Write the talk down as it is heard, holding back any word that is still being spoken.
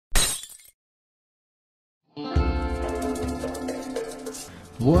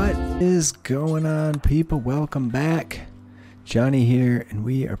What is going on, people? Welcome back. Johnny here, and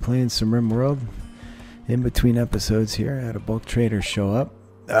we are playing some RimWorld. In between episodes here, I had a bulk trader show up.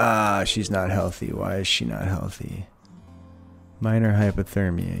 Ah, she's not healthy. Why is she not healthy? Minor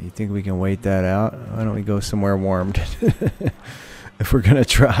hypothermia. You think we can wait that out? Why don't we go somewhere warmed? If we're gonna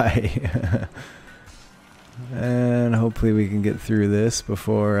try. And hopefully we can get through this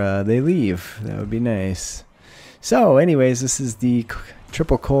before they leave. That would be nice. So anyways, this is the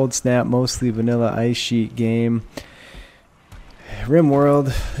triple cold snap, mostly vanilla ice sheet game.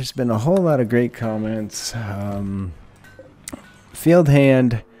 RimWorld, there's been a whole lot of great comments. Field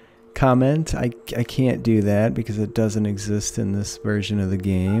hand comment, I can't do that because it doesn't exist in this version of the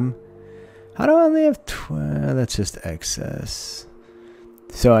game. How do I only have 12? That's just excess.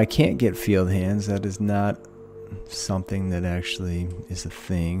 So I can't get field hands. That is not something that actually is a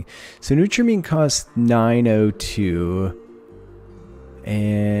thing. So Nutrimine costs 902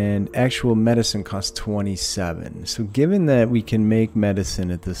 and actual medicine costs 27. So given that we can make medicine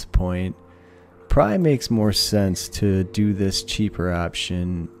at this point, probably makes more sense to do this cheaper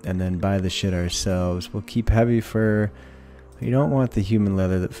option and then buy the shit ourselves. We'll keep heavy fur. We don't want the human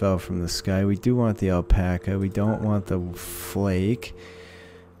leather that fell from the sky. We do want the alpaca. We don't want the flake.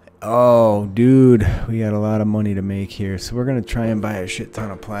 Oh, dude, we got a lot of money to make here. So we're going to try and buy a shit ton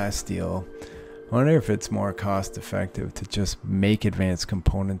of plasteel. I wonder if it's more cost effective to just make advanced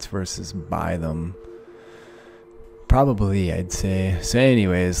components versus buy them. Probably, I'd say. So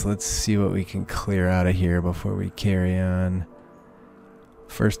anyways, let's see what we can clear out of here before we carry on.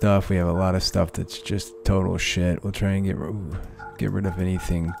 First off, we have a lot of stuff that's just total shit. We'll try and get rid of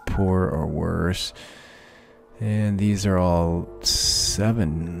anything poor or worse. And these are all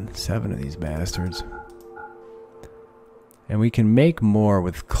seven of these bastards. And we can make more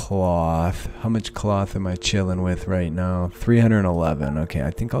with cloth. How much cloth am I chilling with right now? 311. Okay,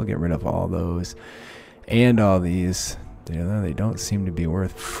 I think I'll get rid of all those. And all these. They don't seem to be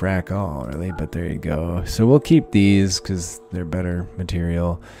worth frack all, really, but there you go. So we'll keep these because they're better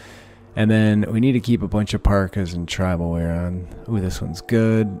material. And then we need to keep a bunch of parkas and tribal wear on. Ooh, this one's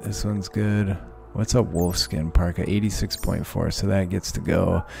good. This one's good. What's a wolfskin parka? 86.4, so that gets to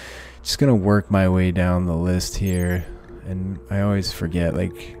go. Just gonna work my way down the list here. And I always forget,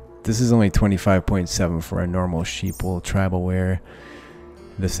 like, this is only 25.7 for a normal sheep wool tribal wear.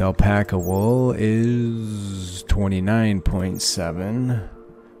 This alpaca wool is 29.7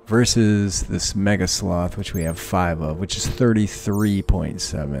 versus this mega sloth, which we have 5 of, which is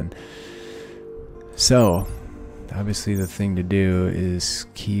 33.7. So obviously the thing to do is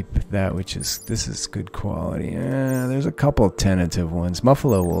keep that, which is, this is good quality. There's a couple tentative ones.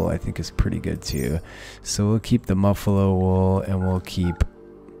 Muffalo wool I think is pretty good too. So we'll keep the muffalo wool and we'll keep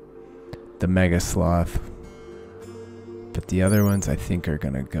the mega sloth. But the other ones I think are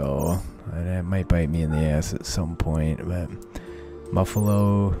gonna go. And it might bite me in the ass at some point, but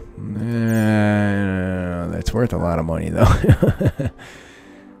muffalo, that's worth a lot of money though.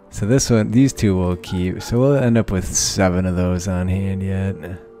 So this one, these two we'll keep. So we'll end up with 7 of those on hand yet.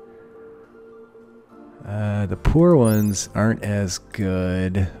 The poor ones aren't as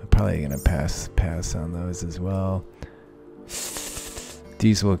good. Probably gonna pass on those as well.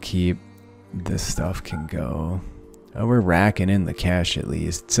 These we'll keep. This stuff can go. Oh, we're racking in the cash at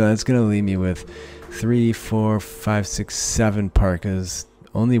least. So that's gonna leave me with 3, 4, 5, 6, 7 parkas.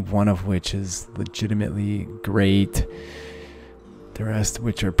 Only one of which is legitimately great. The rest of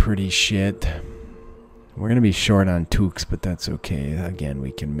which are pretty shit. We're gonna be short on toques, but that's okay. Again,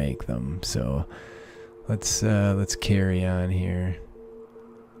 we can make them. So let's carry on here.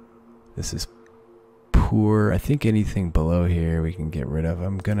 This is poor. I think anything below here we can get rid of.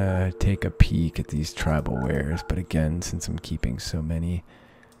 I'm gonna take a peek at these tribal wares, but again, since I'm keeping so many,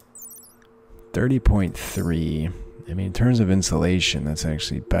 30.3. I mean, in terms of insulation, that's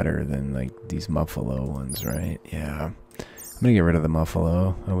actually better than like these muffalo ones, right? Yeah. I'm gonna get rid of the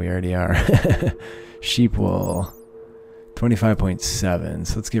muffalo. Oh, we already are. Sheep wool, 25.7.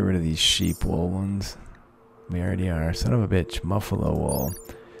 So let's get rid of these sheep wool ones. We already are. Son of a bitch. Muffalo wool,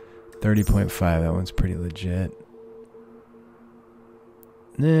 30.5. That one's pretty legit.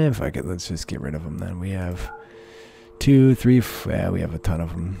 If I could, let's just get rid of them then. We have 2, 3, yeah, we have a ton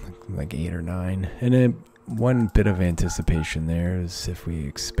of them, like 8 or 9. And then one bit of anticipation there is if we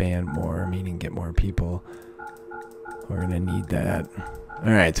expand more, meaning get more people, we're gonna need that.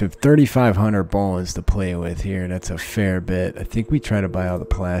 Alright, so we have 3,500 bones to play with here. That's a fair bit. I think we try to buy all the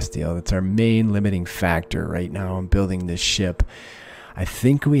plasteel. That's our main limiting factor right now in building this ship. I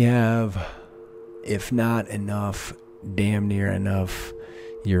think we have, if not enough, damn near enough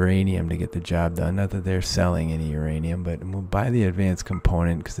uranium to get the job done. Not that they're selling any uranium, but we'll buy the advanced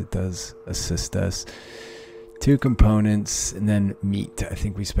component because it does assist us. 2 components, and then meat. I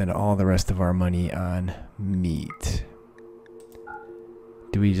think we spend all the rest of our money on meat.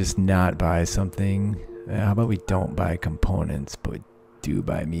 Do we just not buy something? How about we don't buy components, but we do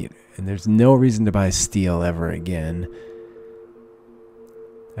buy meat? And there's no reason to buy steel ever again.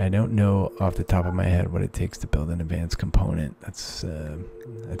 I don't know off the top of my head what it takes to build an advanced component. That's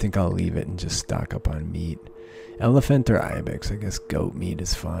I think I'll leave it and just stock up on meat. Elephant or ibex? I guess goat meat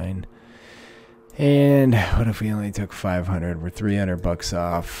is fine. And what if we only took 500? We're 300 bucks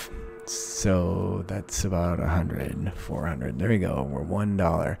off. So that's about 100, 400. There we go. We're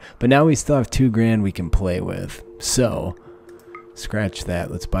 $1. But now we still have 2 grand we can play with. So scratch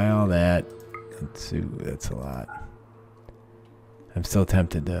that. Let's buy all that. That's a lot. I'm still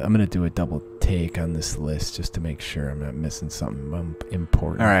tempted to. I'm going to do a double take on this list just to make sure I'm not missing something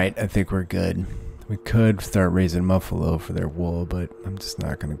important. All right. I think we're good. We could start raising buffalo for their wool, but I'm just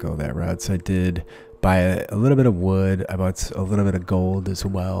not going to go that route. So I did buy a little bit of wood. I bought a little bit of gold as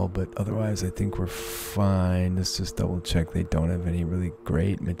well, but otherwise I think we're fine. Let's just double check they don't have any really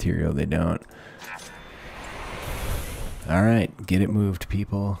great material. They don't. All right, get it moved,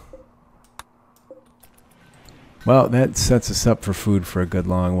 people. Well, that sets us up for food for a good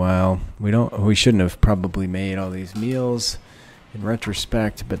long while. We shouldn't have probably made all these meals in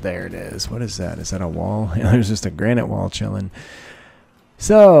retrospect, but there it is. What is that? Is that a wall? There's just a granite wall chilling.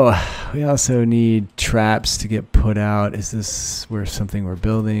 So we also need traps to get put out. Is this something we're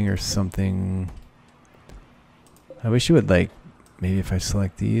building or something? I wish you would maybe if I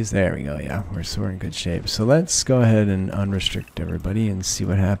select these. There we go. Yeah, we're in good shape. So let's go ahead and unrestrict everybody and see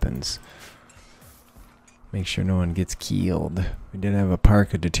what happens. Make sure no one gets killed. We did have a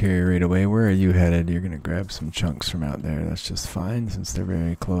parka deteriorate away. Where are you headed? You're going to grab some chunks from out there. That's just fine since they're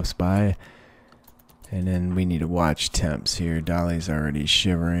very close by. And then we need to watch temps here. Dolly's already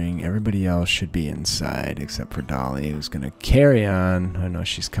shivering. Everybody else should be inside except for Dolly, who's going to carry on. I know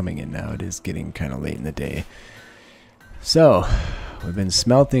she's coming in now. It is getting kind of late in the day. So we've been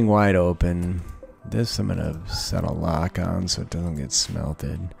smelting wide open. This I'm going to set a lock on so it doesn't get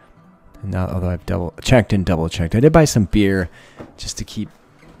smelted. Now, although I've double checked, I did buy some beer just to keep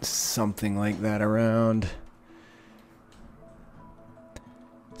something like that around.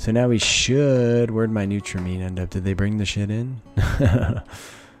 So now we should. Where'd my Nutrimine end up? Did they bring the shit in? There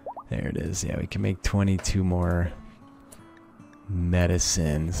it is. Yeah, we can make 22 more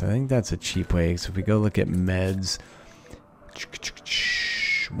medicine. So I think that's a cheap way. So if we go look at meds,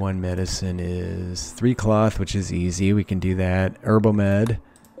 one medicine is 3 cloth, which is easy. We can do that. Herbal med.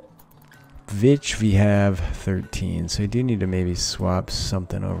 Which we have 13, so I do need to maybe swap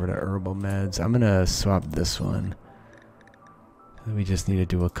something over to herbal meds. I'm gonna swap this one. We just need to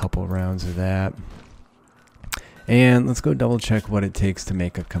do a couple rounds of that. And let's go double check what it takes to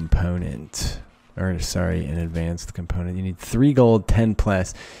make a component. Or sorry, an advanced component. You need 3 gold, 10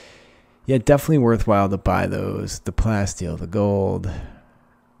 plus. Yeah, definitely worthwhile to buy those. The plasteel, the gold.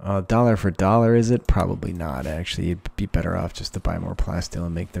 Dollar for dollar, is it? Probably not, actually. You'd be better off just to buy more plasteel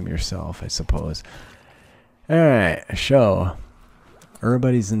and make them yourself, I suppose. Alright, so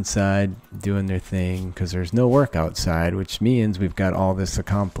everybody's inside doing their thing because there's no work outside, which means we've got all this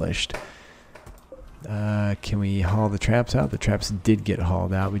accomplished. Can we haul the traps out? The traps did get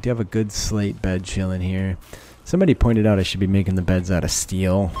hauled out. We do have a good slate bed chilling here. Somebody pointed out I should be making the beds out of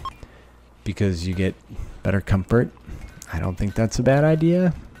steel because you get better comfort. I don't think that's a bad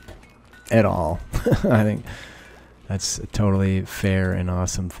idea at all. I think that's a totally fair and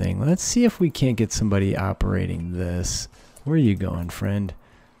awesome thing. Let's see if we can't get somebody operating this. Where are you going, friend?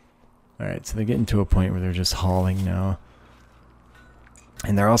 Alright, so they're getting to a point where they're just hauling now.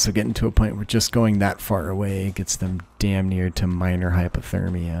 And they're also getting to a point where just going that far away gets them damn near to minor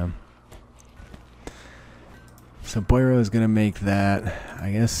hypothermia. So Boiro is going to make that.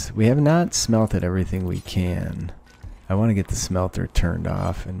 I guess we have not smelted everything we can. I want to get the smelter turned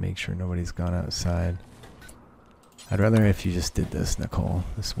off and make sure nobody's gone outside. I'd rather if you just did this, Nicole.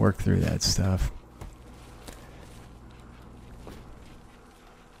 Just work through that stuff.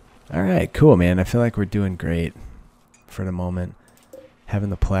 Alright, cool, man. I feel like we're doing great for the moment.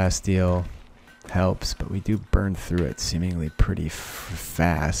 Having the plasteel helps, but we do burn through it seemingly pretty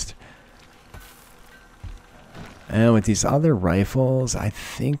fast. And with these other rifles, I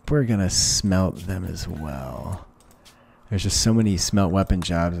think we're going to smelt them as well. There's just so many smelt weapon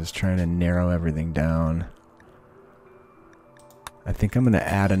jobs. I was trying to narrow everything down. I think I'm going to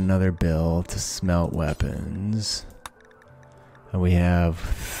add another bill to smelt weapons. And we have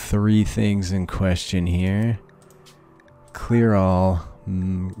 3 things in question here. Clear all,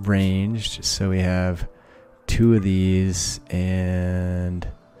 ranged. So we have 2 of these and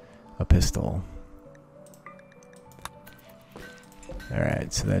a pistol.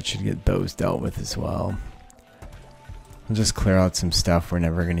 Alright, so that should get those dealt with as well. We'll just clear out some stuff we're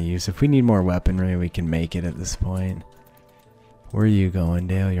never going to use. If we need more weaponry, we can make it at this point. Where are you going,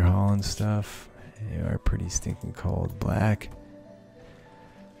 Dale? You're hauling stuff? You are pretty stinking cold. Black.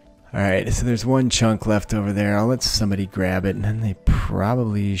 Alright, so there's 1 chunk left over there. I'll let somebody grab it, and then they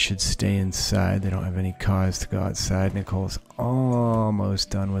probably should stay inside. They don't have any cause to go outside. Nicole's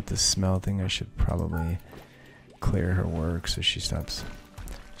almost done with the smelting. I should probably clear her work so she stops.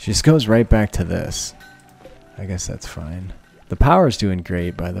 She just goes right back to this. I guess that's fine. The power's doing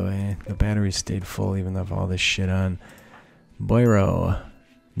great, by the way. The battery stayed full even though I have all this shit on. Boyro.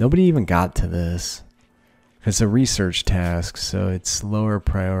 Nobody even got to this. It's a research task, so it's lower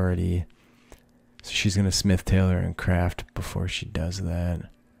priority. So she's going to smith, tailor, and craft before she does that.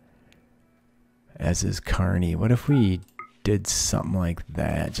 As is Carney. What if we did something like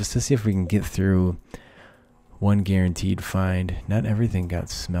that? Just to see if we can get through 1 guaranteed find. Not everything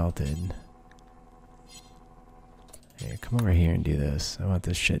got smelted. Here, come over here and do this. I want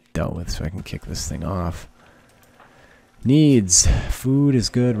this shit dealt with so I can kick this thing off. Needs. Food is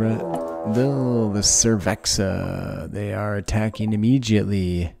good. The Cervexa. They are attacking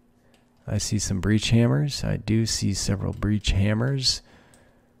immediately. I see some breach hammers. I do see several breach hammers.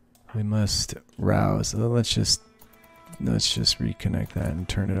 We must rouse. Let's just reconnect that and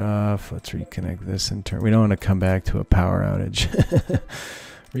turn it off. Let's reconnect this and turn. We don't want to come back to a power outage.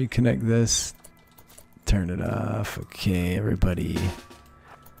 Reconnect this. Turn it off. Okay, everybody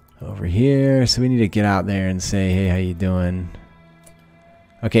over here. So we need to get out there and say, hey, how you doing?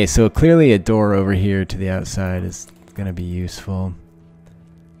 Okay, so clearly a door over here to the outside is going to be useful.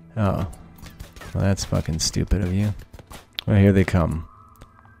 Oh. Well, that's fucking stupid of you. Well, here they come.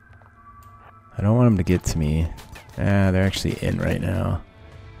 I don't want them to get to me. Ah, they're actually in right now.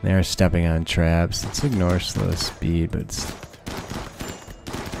 They're stepping on traps. Let's ignore slow speed, but it's...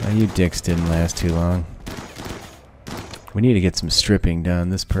 Oh, you dicks didn't last too long. We need to get some stripping done.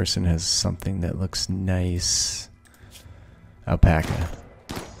 This person has something that looks nice. Alpaca.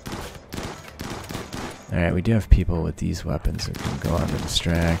 Alright, we do have people with these weapons that can go on to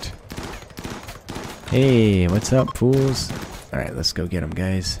distract. Hey, what's up, fools? Alright, let's go get them,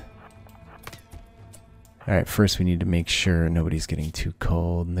 guys. Alright, first we need to make sure nobody's getting too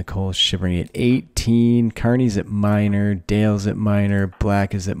cold. Nicole's shivering at 18. Carney's at minor. Dale's at minor.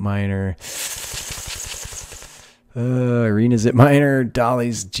 Black is at minor. Irina's at minor.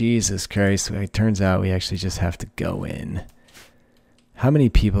 Dolly's, Jesus Christ. It turns out we actually just have to go in. How many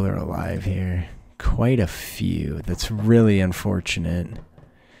people are alive here? Quite a few. That's really unfortunate.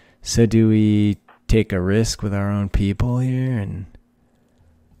 So do we take a risk with our own people here? And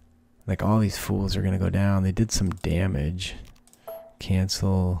like all these fools are going to go down. They did some damage.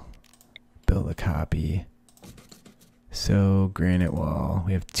 Cancel. Build a copy. So granite wall.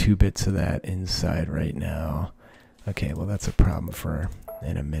 We have 2 bits of that inside right now. Okay, well that's a problem for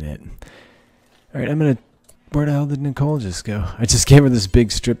in a minute. Alright, I'm going to... Where the hell did Nicole just go? I just gave her this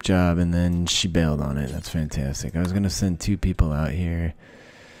big strip job and then she bailed on it. That's fantastic. I was going to send 2 people out here.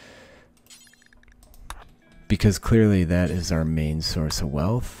 Because clearly that is our main source of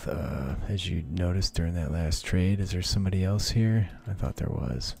wealth. As you noticed during that last trade. Is there somebody else here? I thought there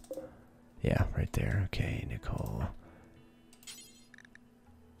was. Yeah, right there. Okay, Nicole.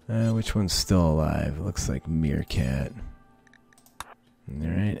 Which one's still alive? It looks like Meerkat.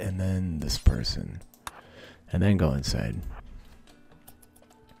 Alright, and then this person. And then go inside.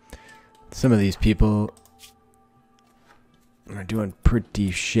 Some of these people are doing pretty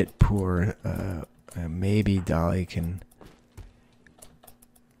shit poor. Maybe Dolly can...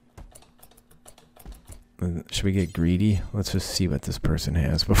 Should we get greedy? Let's just see what this person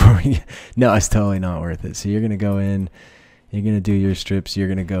has before we... No, it's totally not worth it. So you're going to go in. You're going to do your strips. You're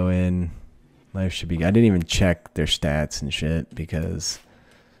going to go in. Life should be... I didn't even check their stats and shit because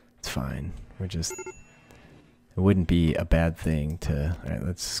it's fine. We're just... It wouldn't be a bad thing to... Alright,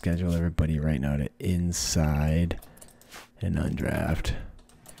 let's schedule everybody right now to inside and undraft.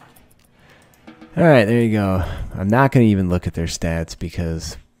 Alright, there you go. I'm not going to even look at their stats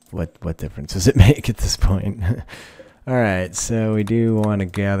because what difference does it make at this point? Alright, so we do want to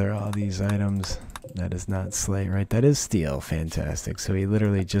gather all these items. That is not slate, right? That is steel. Fantastic. So we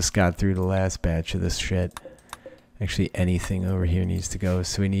literally just got through the last batch of this shit. Actually, anything over here needs to go.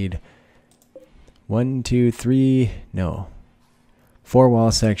 So we need 1, 2, 3, no. 4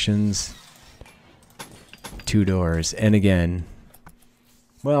 wall sections, 2 doors. And again,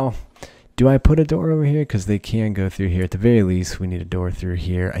 well... Do I put a door over here? Because they can go through here. At the very least, we need a door through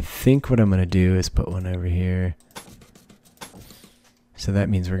here. I think what I'm going to do is put one over here. So that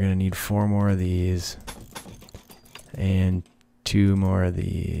means we're going to need 4 more of these. And 2 more of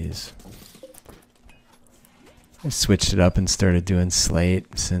these. I switched it up and started doing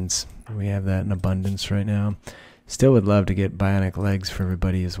slate since we have that in abundance right now. Still would love to get bionic legs for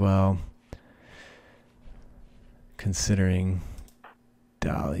everybody as well. Considering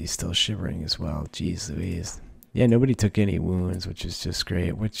Dolly's still shivering as well. Jeez Louise. Yeah, nobody took any wounds, which is just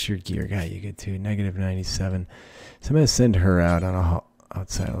great. What's your gear guy you get to? -97. So I'm going to send her out on a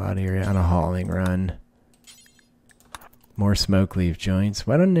outside a lot area on a hauling run. More smoke leaf joints.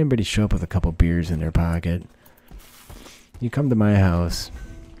 Why don't anybody show up with a couple beers in their pocket? You come to my house,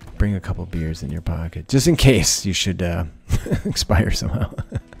 bring a couple beers in your pocket, just in case you should expire somehow.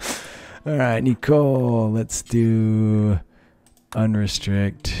 All right, Nicole, let's do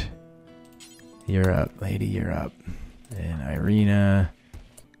unrestrict. You're up, lady, you're up. And Irina,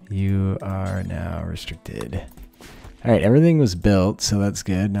 you are now restricted. All right, everything was built, so that's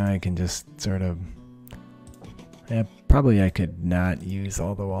good. Now I can just sort of... Yeah, probably I could not use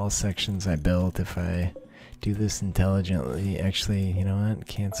all the wall sections I built if I do this intelligently. Actually, you know what?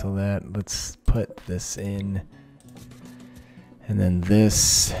 Cancel that. Let's put this in. And then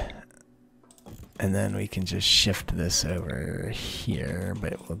this. And then we can just shift this over here,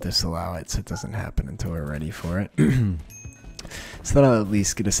 but we'll disallow it so it doesn't happen until we're ready for it. So that'll at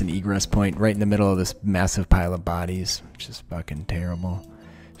least get us an egress point right in the middle of this massive pile of bodies, which is fucking terrible.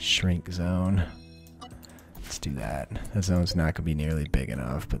 Shrink zone. Let's do that. That zone's not going to be nearly big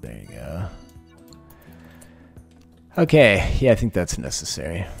enough, but there you go. Okay, yeah, I think that's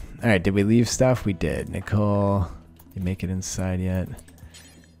necessary. Alright, did we leave stuff? We did. Nicole, you make it inside yet?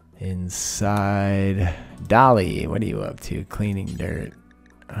 Inside. Dolly, what are you up to? Cleaning dirt.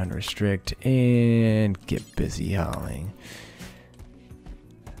 Unrestrict. And get busy hauling.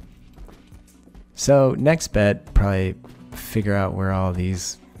 So, next bet, probably figure out where all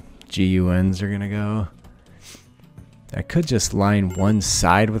these GUNs are going to go. I could just line one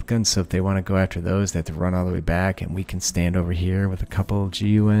side with guns, so if they want to go after those, they have to run all the way back, and we can stand over here with a couple of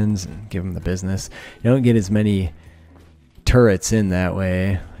GUNs and give them the business. You don't get as many turrets in that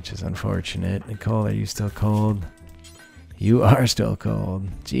way, which is unfortunate. Nicole, are you still cold? You are still cold.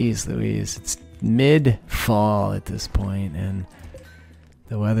 Jeez Louise, it's mid-fall at this point, and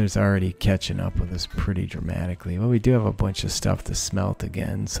the weather's already catching up with us pretty dramatically. Well, we do have a bunch of stuff to smelt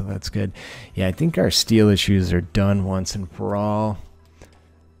again, so that's good. Yeah, I think our steel issues are done once and for all.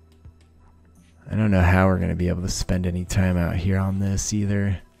 I don't know how we're going to be able to spend any time out here on this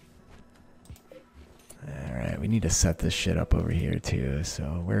either. Alright, we need to set this shit up over here too. So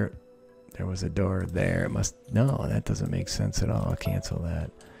where there was a door there, it must... No, that doesn't make sense at all. I'll cancel that.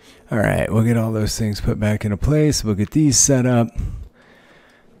 Alright, we'll get all those things put back into place. We'll get these set up.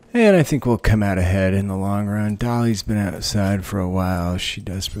 And I think we'll come out ahead in the long run. Dolly's been outside for a while. She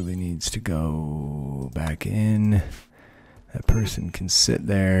desperately needs to go back in. That person can sit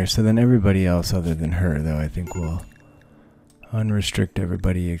there. So then everybody else other than her, though, I think we'll unrestrict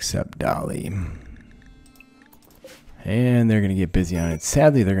everybody except Dolly. And they're going to get busy on it.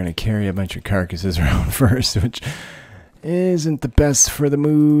 Sadly, they're going to carry a bunch of carcasses around first, which isn't the best for the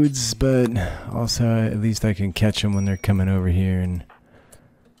moods. But also, at least I can catch them when they're coming over here and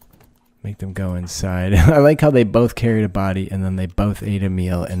make them go inside. I like how they both carried a body, and then they both ate a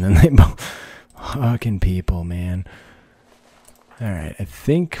meal, and then they both... Fucking people, man. Alright, I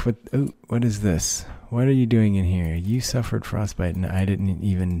think... what is this? What are you doing in here? You suffered frostbite, and I didn't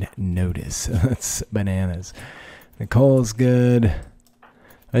even notice. That's bananas. Nicole's good.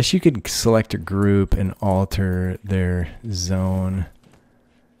 I wish you could select a group and alter their zone.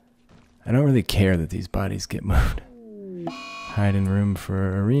 I don't really care that these bodies get moved. Hide in room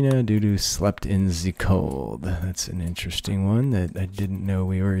for Arena. Doo-doo slept in the cold. That's an interesting one that I didn't know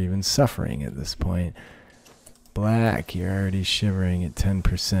we were even suffering at this point. Black, you're already shivering at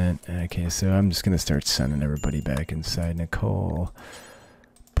 10%. Okay, so I'm just going to start sending everybody back inside. Nicole,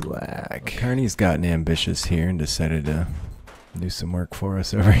 Black. Carney's gotten ambitious here and decided to do some work for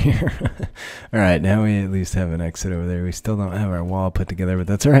us over here. Alright, now we at least have an exit over there. We still don't have our wall put together, but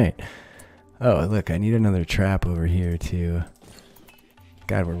that's alright. Oh, look, I need another trap over here, too.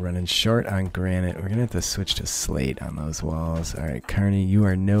 God, we're running short on granite. We're going to have to switch to slate on those walls. All right, Carney, you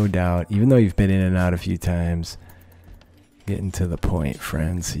are no doubt, even though you've been in and out a few times, getting to the point,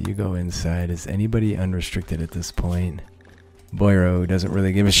 friend. So you go inside. Is anybody unrestricted at this point? Boiro doesn't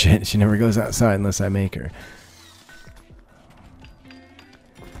really give a shit. She never goes outside unless I make her.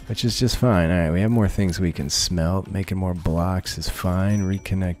 which is just fine. All right, we have more things we can smelt. Making more blocks is fine.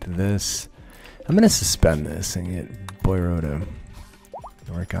 Reconnect this. I'm going to suspend this and get Boyro to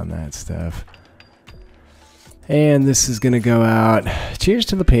work on that stuff. And this is going to go out. Cheers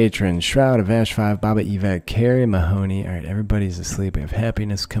to the patrons. Shroud, Avash 5, Baba Yvette, Carrie, Mahoney. All right, everybody's asleep. We have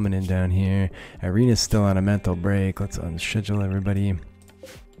Happiness coming in down here. Irena's still on a mental break. Let's unschedule everybody.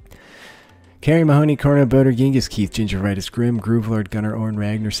 Carrie, Mahoney, Corno, Boder, Genghis, Keith, Gingeritis, Grim, Groove Lord, Gunnar, Orn,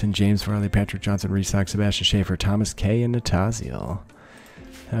 Ragnarsson, James Farley, Patrick Johnson, Restock, Sebastian Schaefer, Thomas K, and Nataziel.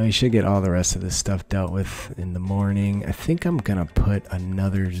 We should get all the rest of this stuff dealt with in the morning. I think I'm going to put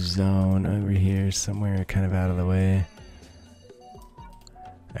another zone over here somewhere kind of out of the way.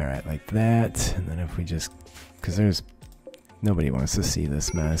 Alright, like that. And then if we just... because nobody wants to see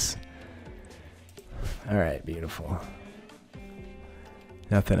this mess. Alright, beautiful.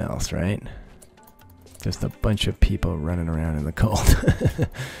 Nothing else, right? Just a bunch of people running around in the cold.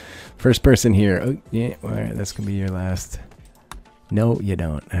 First person here. Oh, yeah. Alright, that's going to be your last... No, you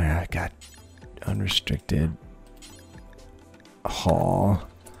don't. Got unrestricted haul.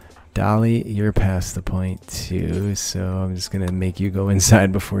 Dolly, you're past the point too, so I'm just going to make you go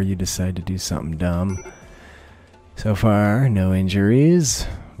inside before you decide to do something dumb. So far, no injuries.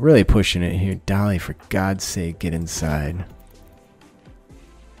 Really pushing it here. Dolly, for God's sake, get inside.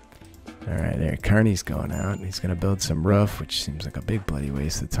 Alright, there. Carney's going out. He's going to build some roof, which seems like a big bloody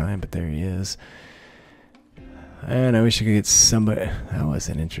waste of time, but there he is. And I wish I could get somebody. That was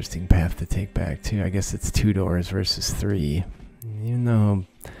an interesting path to take back too. I guess it's 2 doors versus 3. Even though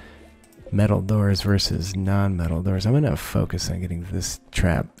metal doors versus non-metal doors. I'm going to focus on getting this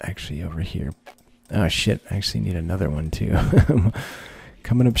trap actually over here. Oh shit, I actually need another one too. I'm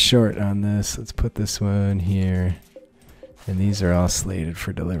coming up short on this. Let's put this one here. And these are all slated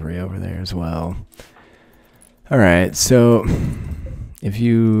for delivery over there as well. Alright, so if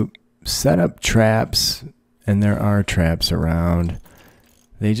you set up traps... and there are traps around,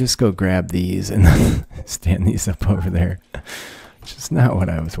 they just go grab these and stand these up over there. Which is not what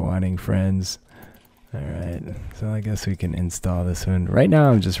I was wanting, friends. Alright, so I guess we can install this one. Right now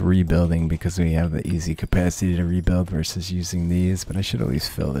I'm just rebuilding because we have the easy capacity to rebuild versus using these, but I should at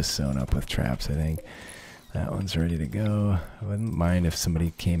least fill this zone up with traps, I think. That one's ready to go. I wouldn't mind if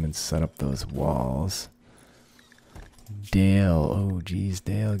somebody came and set up those walls. Dale, oh geez,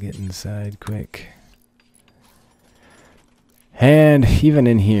 Dale, get inside quick. And even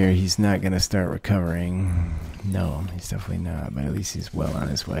in here, he's not going to start recovering. No, he's definitely not, but at least he's well on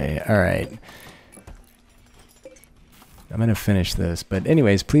his way. All right. I'm going to finish this. But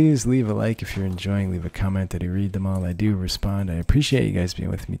anyways, please leave a like if you're enjoying. Leave a comment. I read them all. I do respond. I appreciate you guys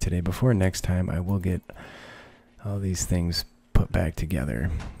being with me today. Before next time, I will get all these things put back together.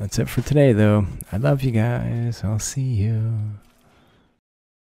 That's it for today, though. I love you guys. I'll see you.